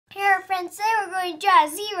And today we're going to draw a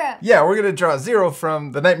 0. Yeah, we're going to draw 0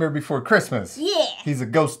 from The Nightmare Before Christmas. Yeah. He's a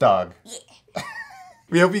ghost dog. Yeah.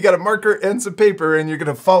 We hope you got a marker and some paper and you're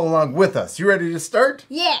going to follow along with us. You ready to start?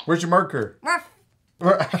 Yeah. Where's your marker? Ruff.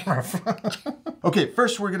 Okay,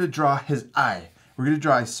 first we're going to draw his eye. We're going to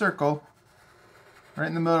draw a circle right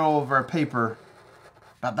in the middle of our paper,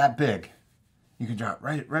 about that big. You can draw it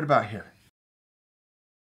right about here.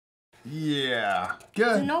 Yeah,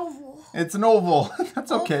 good. It's an oval. It's an oval.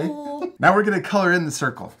 That's okay. Oval. Now we're going to color in the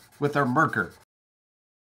circle with our marker.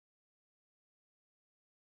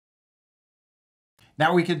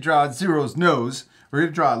 Now we can draw Zero's nose. We're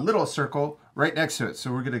going to draw a little circle right next to it.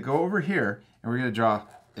 So we're going to go over here and we're going to draw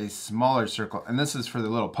a smaller circle. And this is for the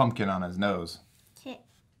little pumpkin on his nose. Okay.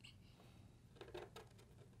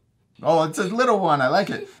 Oh, it's a little one. I like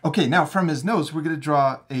it. Okay, now from his nose, we're going to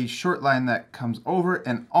draw a short line that comes over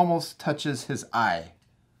and almost touches his eye.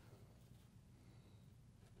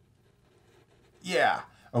 Yeah.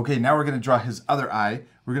 Okay, now we're going to draw his other eye.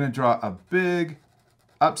 We're going to draw a big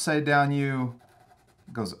upside down U.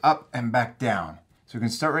 It goes up and back down. So we can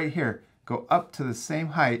start right here, go up to the same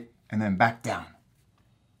height, and then back down.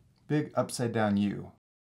 Big upside down U.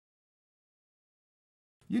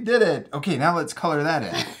 You did it. Okay, now let's color that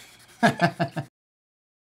in.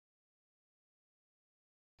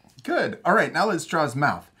 Good. All right, now let's draw his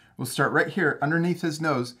mouth. We'll start right here underneath his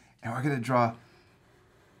nose, and we're going to draw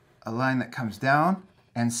a line that comes down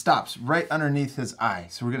and stops right underneath his eye.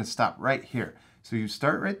 So we're going to stop right here. So you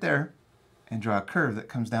start right there and draw a curve that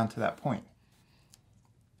comes down to that point.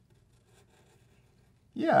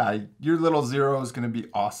 Yeah, your little Zero is going to be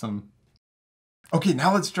awesome. Okay,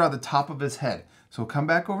 now let's draw the top of his head. So we'll come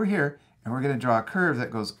back over here and we're going to draw a curve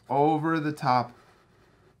that goes over the top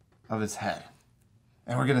of his head.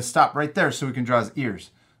 And we're going to stop right there so we can draw his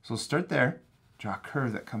ears. So we'll start there, draw a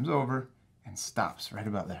curve that comes over and stops right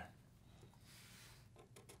about there.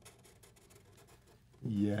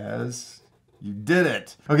 Yes, you did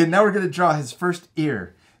it. Okay, now we're going to draw his first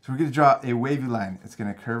ear. So we're going to draw a wavy line. It's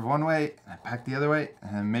going to curve one way and back the other way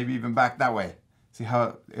and maybe even back that way. See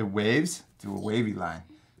how it waves? Do a wavy line.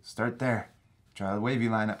 Start there. Draw the wavy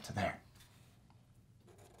line up to there.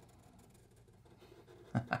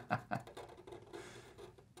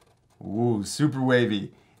 Ooh, super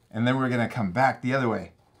wavy. And then we're going to come back the other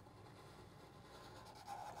way.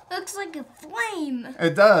 Looks like a flame.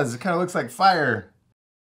 It does. It kind of looks like fire.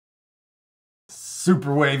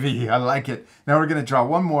 Super wavy. I like it. Now we're going to draw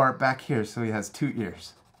one more back here so he has 2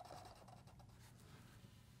 ears.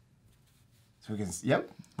 So we can,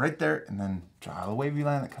 yep, right there. And then draw a wavy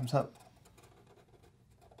line that comes up.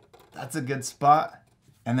 That's a good spot.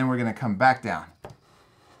 And then we're going to come back down.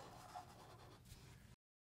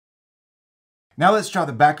 Now let's draw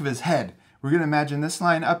the back of his head. We're going to imagine this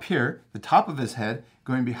line up here, the top of his head,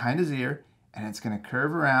 going behind his ear, and it's going to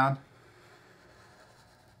curve around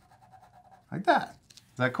like that.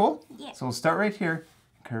 Is that cool? Yeah. So we'll start right here,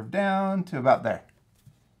 curve down to about there.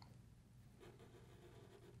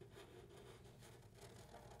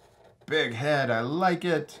 Big head, I like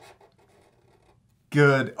it.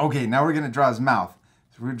 Good. Okay, now we're going to draw his mouth.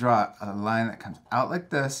 So we're going to draw a line that comes out like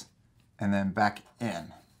this and then back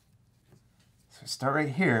in. So start right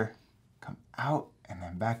here, come out and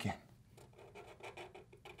then back in.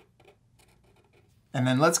 And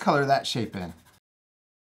then let's color that shape in.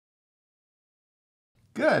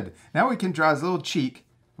 Good. Now we can draw his little cheek.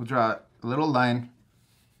 We'll draw a little line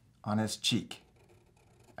on his cheek.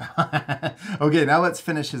 Okay, now let's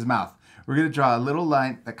finish his mouth. We're going to draw a little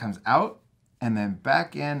line that comes out and then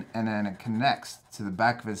back in and then it connects to the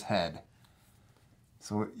back of his head.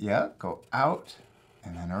 So yeah, go out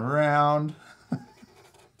and then around.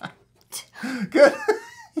 Good.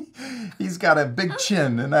 He's got a big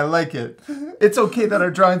chin and I like it. It's okay that our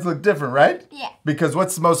drawings look different, right? Yeah. Because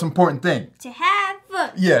what's the most important thing? To have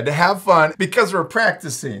fun. Yeah, to have fun because we're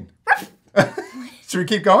practicing. Should we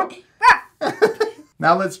keep going?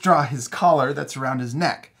 Now let's draw his collar that's around his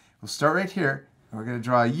neck. We'll start right here. And we're going to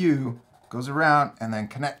draw a U, goes around, and then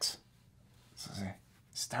connects. So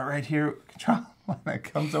start right here, draw one that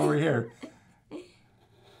comes over here.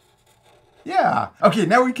 Yeah. Okay,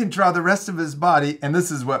 now we can draw the rest of his body, and this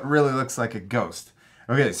is what really looks like a ghost.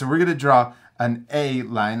 Okay, so we're going to draw an A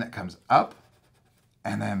line that comes up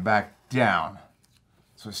and then back down.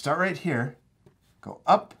 So start right here, go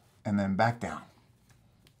up, and then back down.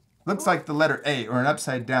 Looks like the letter A or an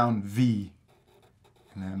upside down V.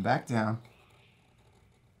 And then back down.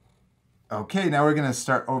 Okay, now we're going to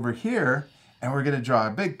start over here, and we're going to draw a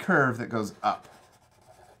big curve that goes up.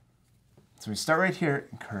 So we start right here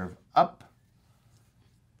and curve up.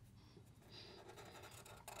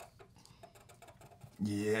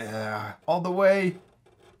 Yeah, all the way.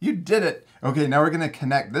 You did it. Okay, now we're gonna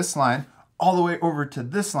connect this line all the way over to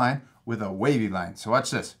this line with a wavy line. So watch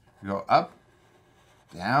this. We go up,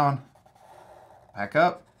 down, back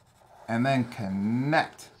up, and then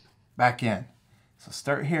connect back in. So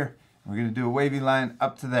start here. We're gonna do a wavy line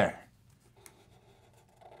up to there.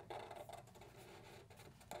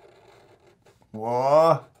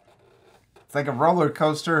 Whoa. It's like a roller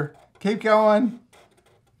coaster. Keep going.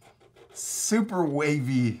 Super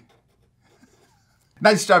wavy.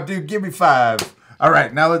 Nice job, dude. Give me 5. All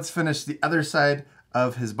right, now let's finish the other side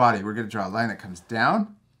of his body. We're going to draw a line that comes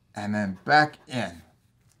down and then back in.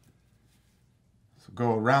 So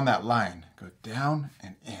go around that line. Go down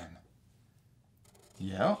and in.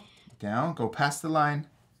 Yeah, down. Go past the line.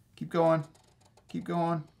 Keep going. Keep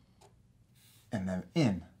going. And then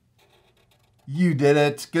in. You did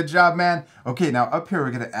it. Good job, man. Okay, now up here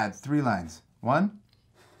we're going to add 3 lines. 1,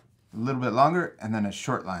 a little bit longer, and then a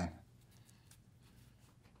short line.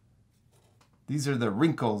 These are the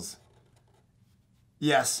wrinkles.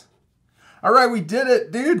 Yes. All right, we did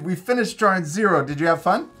it, dude. We finished drawing 0. Did you have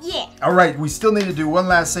fun? Yeah. All right, we still need to do one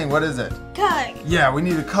last thing. What is it? Color. Yeah, we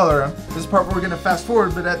need to color them. This is part where we're going to fast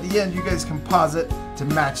forward, but at the end, you guys can pause it to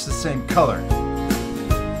match the same color.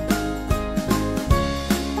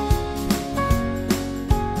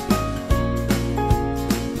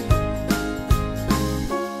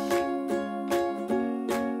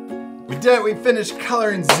 Did it. We finished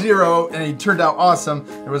coloring 0 and he turned out awesome.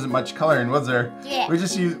 There wasn't much coloring, was there? Yeah. We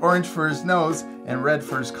just used orange for his nose and red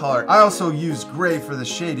for his collar. I also used gray for the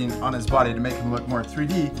shading on his body to make him look more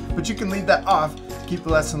 3D, but you can leave that off to keep the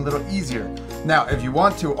lesson a little easier. Now, if you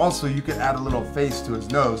want to, also you could add a little face to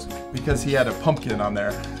his nose because he had a pumpkin on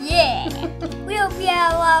there. Yeah. We hope you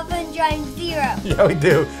had a lot of fun drawing 0. Yeah, we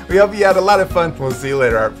do. We hope you had a lot of fun. We'll see you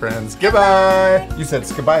later, art friends. Goodbye. You said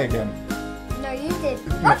goodbye again. No, you did.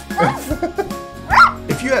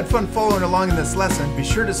 If you had fun following along in this lesson, be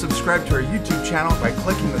sure to subscribe to our YouTube channel by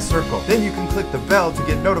clicking the circle. Then you can click the bell to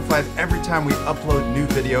get notified every time we upload new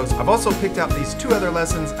videos. I've also picked out these 2 other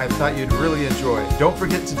lessons I thought you'd really enjoy. Don't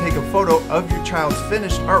forget to take a photo of your child's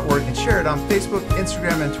finished artwork and share it on Facebook,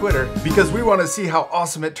 Instagram, and Twitter because we want to see how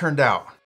awesome it turned out.